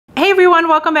everyone,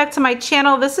 welcome back to my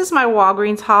channel. This is my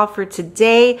Walgreens haul for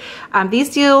today.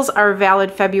 These deals are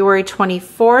valid February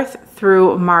 24th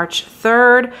through March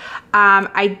 3rd.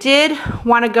 I did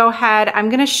want to go ahead, I'm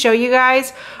going to show you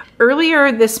guys.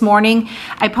 Earlier this morning,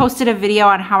 I posted a video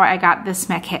on how I got this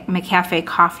McCafe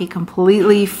coffee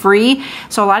completely free.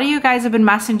 So a lot of you guys have been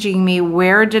messaging me,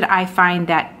 where did I find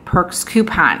that Perks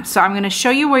coupon? So I'm going to show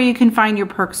you where you can find your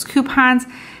Perks coupons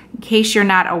in case you're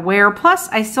not aware. Plus,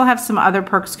 I still have some other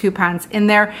Perks coupons in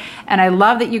there, and I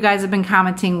love that you guys have been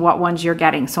commenting what ones you're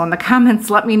getting. So in the comments,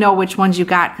 let me know which ones you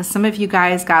got, because some of you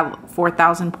guys got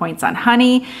 4,000 points on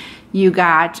honey. You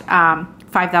got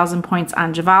 5,000 points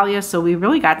on Javalia, so we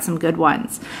really got some good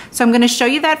ones. So I'm gonna show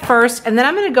you that first, and then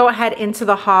I'm gonna go ahead into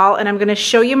the haul, and I'm gonna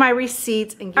show you my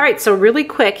receipts. All right, so really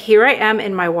quick, here I am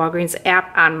in my Walgreens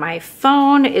app on my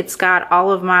phone. It's got all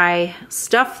of my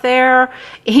stuff there,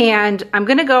 and I'm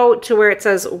gonna go to where it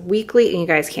says weekly, and you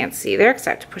guys can't see there because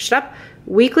I have to push it up,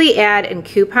 weekly ad and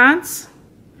coupons.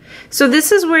 So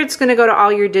this is where it's gonna go to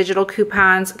all your digital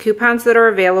coupons that are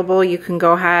available. You can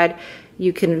go ahead,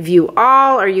 you can view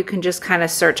all, or you can just kind of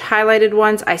search highlighted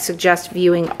ones. I suggest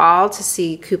viewing all to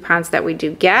see coupons that we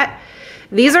do get.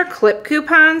 These are clip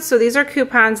coupons. So these are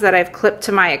coupons that I've clipped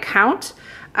to my account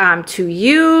to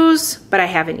use, but I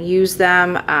haven't used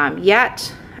them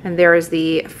yet. And there is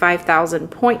the 5,000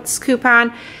 points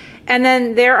coupon. And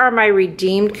then there are my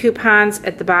redeemed coupons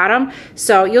at the bottom.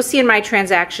 So you'll see in my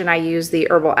transaction, I use the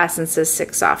Herbal Essences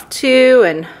 6 off 2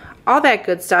 and all that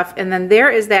good stuff. And then there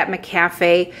is that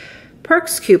McCafe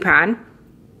Perks coupon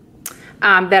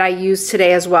that I used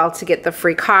today as well to get the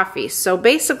free coffee. So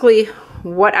basically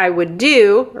what I would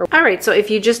do, all right, so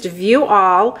if you just view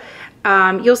all,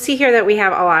 you'll see here that we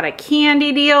have a lot of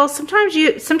candy deals. Sometimes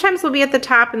they'll be at the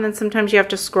top, and then sometimes you have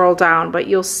to scroll down, but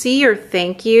you'll see your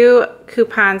thank you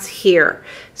coupons here.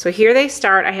 So here they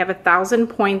start. I have 1,000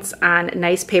 points on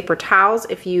nice paper towels.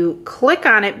 If you click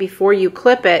on it before you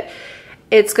clip it,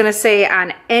 it's gonna say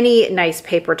on any nice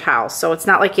paper towel. So it's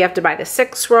not like you have to buy the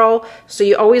 6 roll. So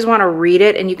you always wanna read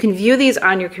it, and you can view these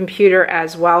on your computer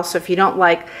as well. So if you don't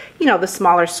like, you know, the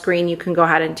smaller screen, you can go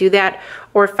ahead and do that.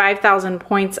 Or 5,000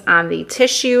 points on the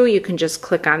tissue, you can just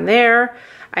click on there.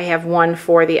 I have one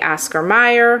for the Oscar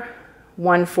Mayer,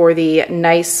 one for the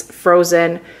nice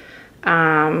frozen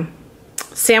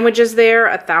sandwiches there,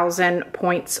 1,000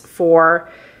 points for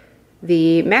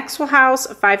the Maxwell House,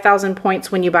 5,000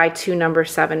 points when you buy 2 No.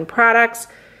 7 products,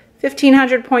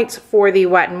 1,500 points for the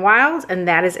Wet n Wild, and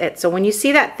that is it. So when you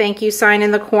see that thank you sign in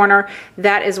the corner,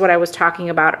 that is what I was talking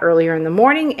about earlier in the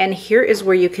morning, and here is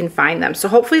where you can find them. So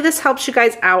hopefully this helps you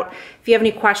guys out. If you have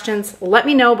any questions, let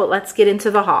me know, but let's get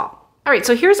into the haul. All right,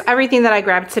 so here's everything that I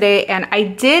grabbed today, and I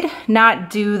did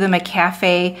not do the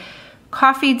McCafe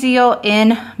coffee deal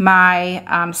in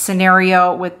my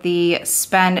scenario with the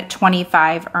spend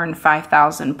 25 earn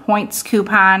 5,000 points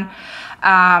coupon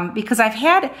because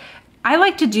I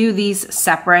like to do these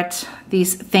separate,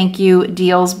 these thank you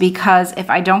deals, because if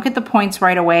I don't get the points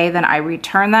right away, then I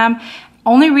return them.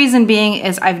 Only reason being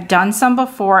is I've done some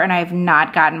before and I've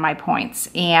not gotten my points,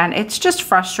 and it's just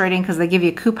frustrating because they give you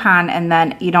a coupon and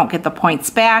then you don't get the points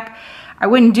back. I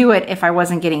wouldn't do it if I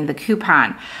wasn't getting the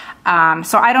coupon.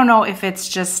 So I don't know if it's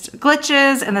just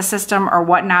glitches in the system or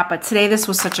whatnot, but today this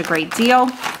was such a great deal.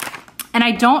 And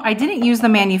I didn't use the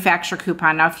manufacturer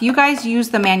coupon. Now, if you guys use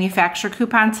the manufacturer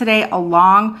coupon today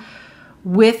along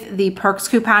with the Perks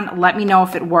coupon, let me know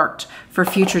if it worked for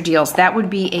future deals. That would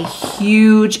be a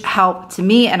huge help to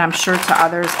me, and I'm sure to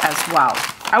others as well.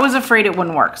 I was afraid it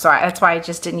wouldn't work, so that's why I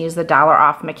just didn't use the $1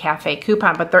 off McCafe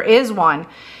coupon, but there is one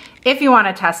if you want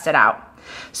to test it out.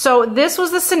 So this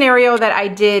was the scenario that I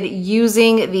did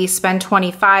using the spend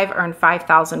 25, earn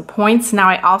 5,000 points. Now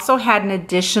I also had an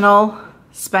additional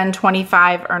spend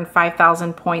 25, earn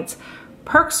 5,000 points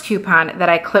Perks coupon that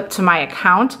I clipped to my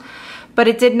account, but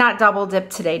it did not double dip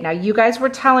today. Now you guys were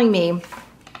telling me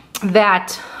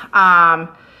that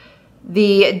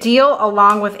the deal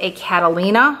along with a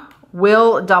Catalina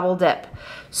will double dip.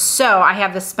 So I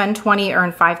have the spend 20,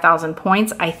 earn 5,000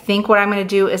 points. I think what I'm gonna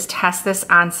do is test this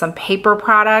on some paper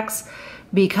products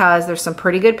because there's some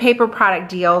pretty good paper product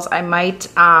deals. I might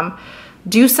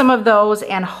do some of those,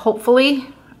 and hopefully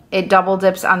it double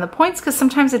dips on the points, because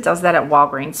sometimes it does that at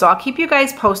Walgreens. So I'll keep you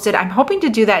guys posted. I'm hoping to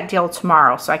do that deal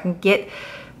tomorrow so I can get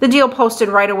the deal posted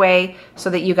right away so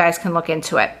that you guys can look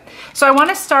into it. So I want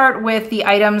to start with the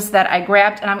items that I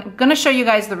grabbed, and I'm going to show you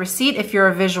guys the receipt. If you're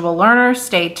a visual learner,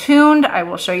 stay tuned. I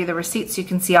will show you the receipt so you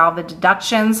can see all the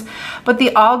deductions. But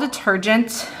the all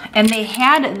detergent, and they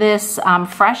had this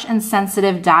fresh and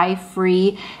sensitive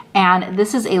dye-free And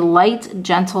this is a light,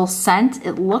 gentle scent.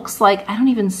 It looks like, I don't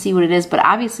even see what it is, but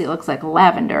obviously it looks like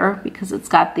lavender because it's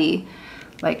got the,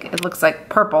 like, it looks like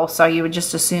purple, so you would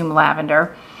just assume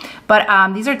lavender.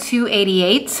 But these are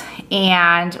 $2.88,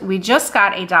 and we just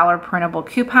got a $1 printable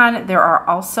coupon. There are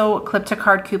also clip to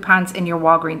card coupons in your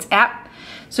Walgreens app.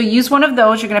 So use one of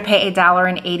those, you're gonna pay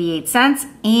 $1.88.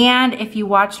 And if you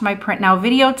watched my Print Now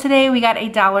video today, we got a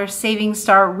 $1 Savings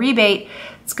Star rebate.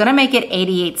 It's gonna make it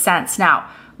 88 cents. Now,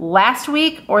 last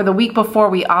week or the week before,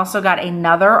 we also got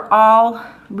another all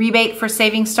rebate for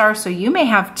Savings Star, so you may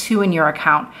have 2 in your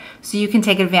account, so you can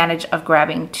take advantage of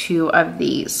grabbing 2 of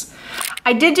these.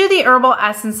 I did do the Herbal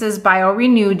Essences Bio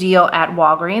Renew deal at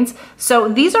Walgreens. So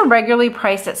these are regularly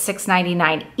priced at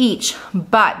 $6.99 each,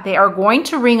 but they are going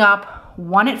to ring up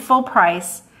one at full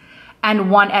price and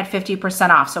one at 50%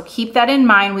 off. So keep that in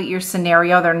mind with your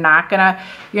scenario. You're not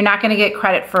gonna get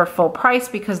credit for a full price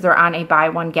because they're on a buy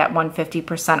one, get one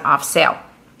 50% off sale.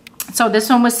 So this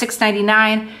one was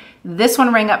 $6.99. This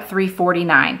one rang up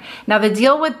 $3.49. Now the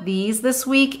deal with these this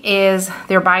week is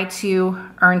they're buy 2,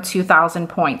 earn 2,000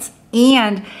 points.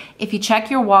 And if you check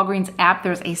your Walgreens app,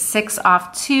 there's a 6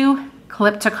 off 2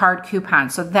 clip to card coupon.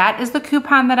 So that is the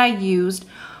coupon that I used.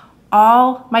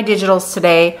 All my digitals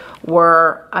today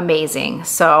were amazing.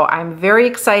 So I'm very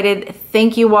excited.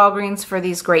 Thank you, Walgreens, for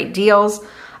these great deals.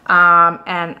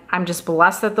 And I'm just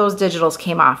blessed that those digitals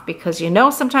came off because, you know,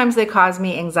 sometimes they cause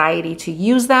me anxiety to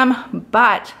use them,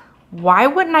 but why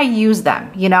wouldn't I use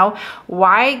them? You know,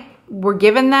 why? We're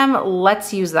given them,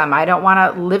 let's use them. I don't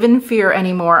want to live in fear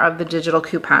anymore of the digital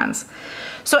coupons.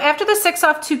 So after the 6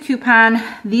 off 2 coupon,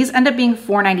 these end up being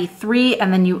 $4.93,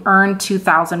 and then you earn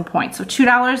 2,000 points. So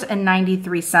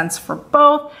 $2.93 for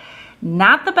both.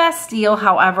 Not the best deal.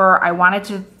 However, I wanted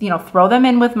to, you know, throw them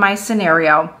in with my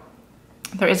scenario.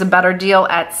 There is a better deal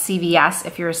at CVS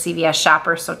if you're a CVS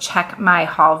shopper, so check my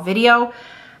haul video.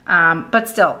 But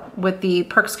still, with the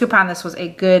Perks coupon, this was a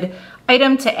good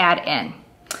item to add in.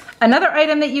 Another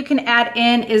item that you can add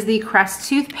in is the Crest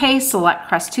toothpaste. Select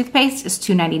Crest toothpaste is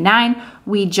 $2.99.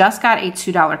 We just got a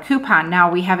 $2 coupon.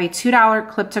 Now we have a $2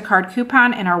 clip to card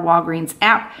coupon in our Walgreens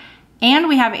app, and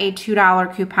we have a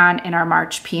 $2 coupon in our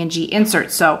March P&G insert.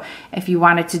 So if you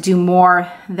wanted to do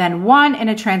more than one in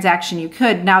a transaction, you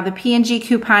could. Now the P&G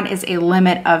coupon is a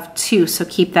limit of 2, so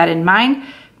keep that in mind.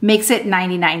 Makes it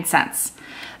 99 cents.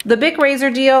 The Bic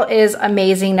razor deal is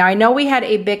amazing. Now I know we had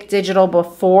a Bic digital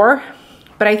before,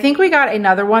 but I think we got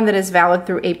another one that is valid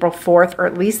through April 4th, or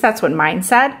at least that's what mine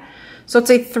said. So it's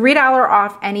a $3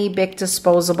 off any Bic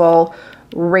disposable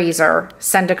razor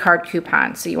send a card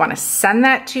coupon. So you want to send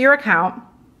that to your account.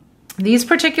 These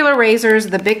particular razors,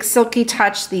 the Bic Silky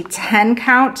Touch, the 10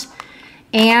 count,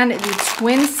 and the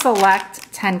Twin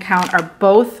Select 10 count are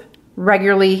both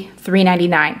regularly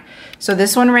 $3.99. So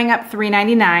this one rang up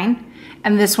 $3.99.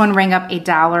 And this one rang up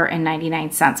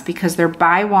 $1.99 because they're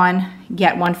buy one,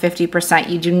 get one 50%.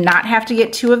 You do not have to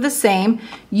get 2 of the same.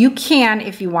 You can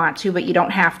if you want to, but you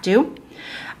don't have to.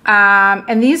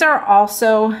 And these are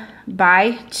also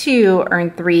buy 2, earn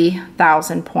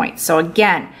 3,000 points. So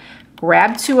again,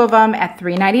 grab 2 of them at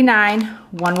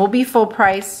 $3.99. One will be full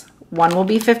price, one will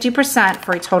be 50%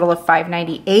 for a total of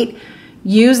 $5.98.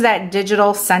 Use that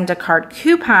digital send a card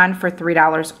coupon for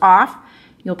 $3 off.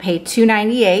 You'll pay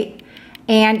 $2.98.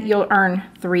 And you'll earn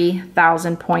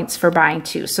 3,000 points for buying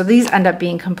 2. So these end up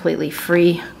being completely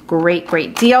free. Great,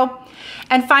 great deal.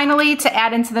 And finally, to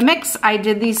add into the mix, I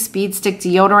did the Speed Stick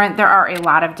deodorant. There are a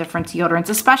lot of different deodorants,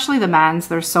 especially the men's.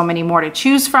 There's so many more to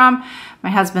choose from.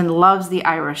 My husband loves the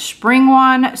Irish Spring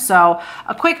one. So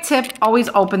a quick tip, always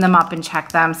open them up and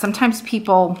check them. Sometimes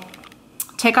people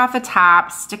take off the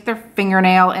top, stick their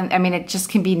fingernail, and I mean, it just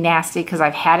can be nasty because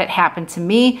I've had it happen to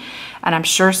me, and I'm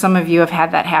sure some of you have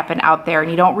had that happen out there,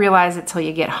 and you don't realize it till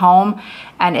you get home,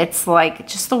 and it's like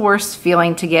just the worst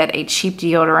feeling to get a cheap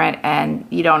deodorant and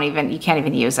you can't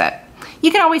even use it.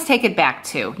 You can always take it back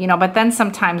too, you know, but then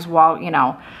sometimes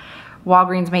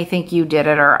Walgreens may think you did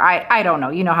it, or I don't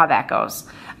know, you know how that goes.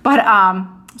 But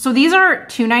so these are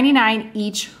 $2.99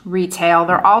 each retail.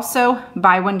 They're also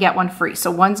buy one, get one free.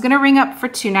 So one's gonna ring up for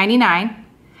 $2.99,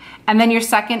 and then your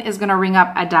second is gonna ring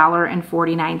up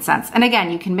 $1.49. And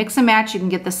again, you can mix and match, you can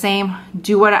get the same,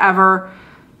 do whatever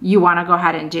you wanna go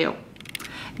ahead and do.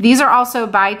 These are also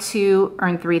buy 2,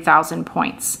 earn 3,000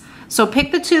 points. So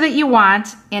pick the 2 that you want.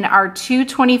 In our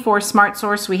 224 Smart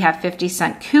Source, we have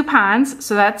 50-cent coupons.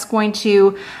 So that's going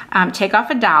to take off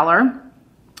 $1.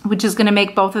 which is gonna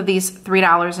make both of these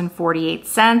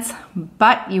 $3.48,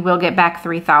 but you will get back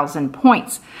 3,000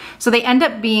 points. So they end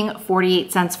up being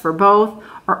 48 cents for both,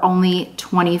 or only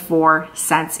 24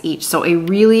 cents each. So a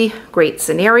really great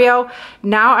scenario.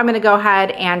 Now I'm gonna go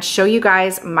ahead and show you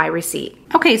guys my receipt.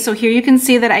 Okay, so here you can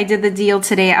see that I did the deal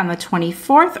today on the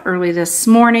 24th, early this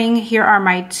morning. Here are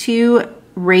my 2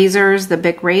 razors, the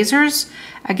Bic razors.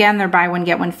 Again, they're buy one,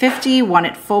 get one 50, one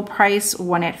at full price,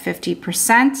 one at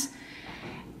 50%.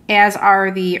 As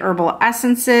are the herbal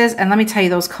essences. And let me tell you,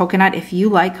 those coconut, if you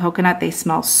like coconut, they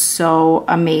smell so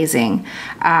amazing.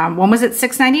 One was at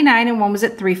 $6.99 and one was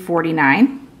at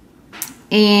 $3.49.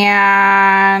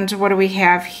 And what do we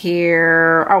have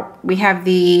here? Oh, we have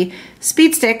the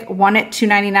Speed Stick, one at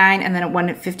 $2.99 and then one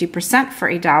at 50% for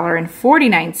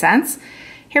 $1.49.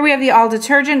 Here we have the All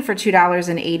Detergent for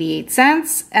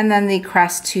 $2.88 and then the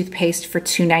Crest toothpaste for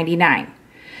 $2.99.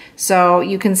 So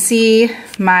you can see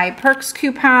my Perks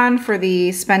coupon for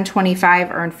the spend 25,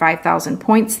 earn 5,000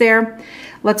 points there.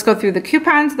 Let's go through the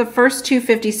coupons. The first 2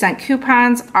 50-cent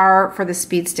coupons are for the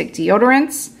Speed Stick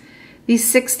deodorants. The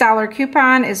 $6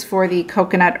 coupon is for the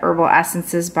Coconut Herbal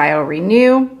Essences Bio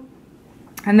Renew.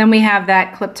 And then we have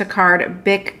that Clip to Card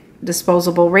Bic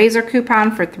disposable razor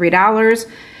coupon for $3.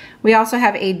 We also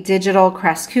have a digital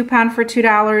Crest coupon for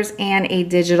 $2 and a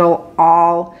digital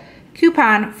All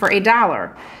coupon for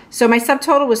 $1. So my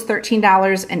subtotal was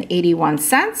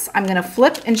 $13.81. I'm gonna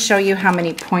flip and show you how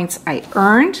many points I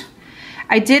earned.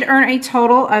 I did earn a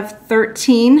total of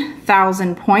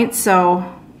 13,000 points, so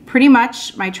pretty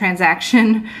much my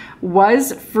transaction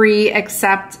was free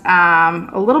except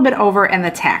a little bit over in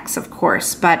the tax, of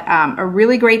course, but a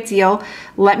really great deal.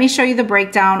 Let me show you the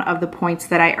breakdown of the points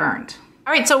that I earned.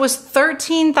 All right, so it was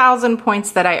 13,000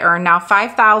 points that I earned. Now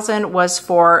 5,000 was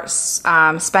for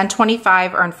spend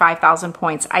 25, earn 5,000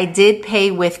 points. I did pay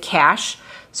with cash,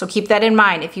 so keep that in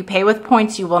mind. If you pay with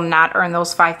points, you will not earn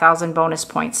those 5,000 bonus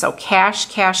points. So cash,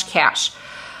 cash, cash.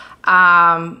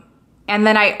 And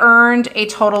then I earned a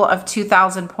total of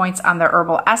 2,000 points on the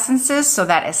herbal essences, so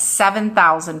that is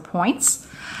 7,000 points.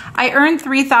 I earned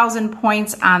 3,000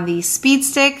 points on the Speed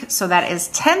Stick, so that is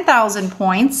 10,000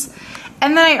 points.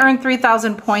 And then I earned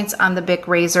 3,000 points on the Bic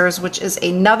razors, which is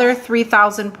another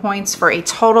 3,000 points for a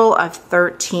total of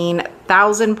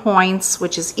 13,000 points,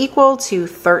 which is equal to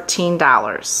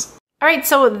 $13. All right,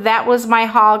 so that was my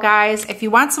haul, guys. If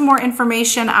you want some more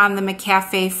information on the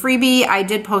McCafe freebie, I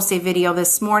did post a video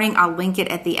this morning. I'll link it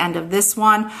at the end of this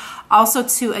one. Also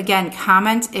to, again,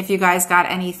 comment if you guys got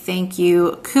any thank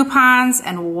you coupons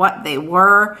and what they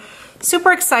were.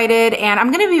 Super excited, and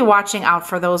I'm going to be watching out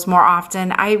for those more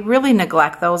often. I really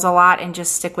neglect those a lot and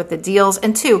just stick with the deals.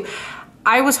 And 2,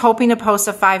 I was hoping to post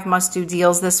a 5 must-do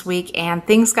deals this week, and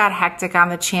things got hectic on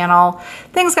the channel.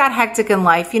 Things got hectic in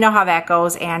life. You know how that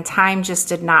goes, and time just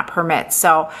did not permit.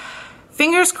 So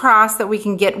fingers crossed that we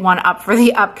can get one up for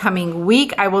the upcoming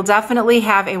week. I will definitely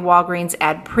have a Walgreens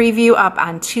ad preview up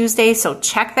on Tuesday, so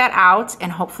check that out,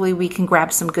 and hopefully we can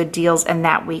grab some good deals in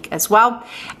that week as well.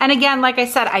 And again, like I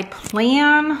said, I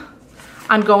plan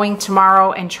on going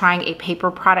tomorrow and trying a paper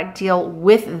product deal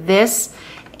with this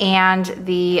and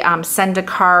the send a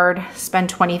card, spend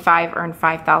 25, earn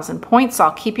 5,000 points. So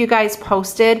I'll keep you guys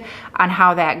posted on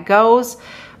how that goes.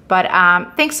 But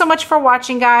thanks so much for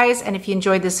watching, guys. And if you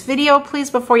enjoyed this video, please,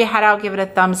 before you head out, give it a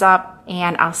thumbs up.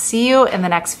 And I'll see you in the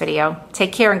next video.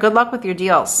 Take care and good luck with your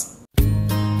deals.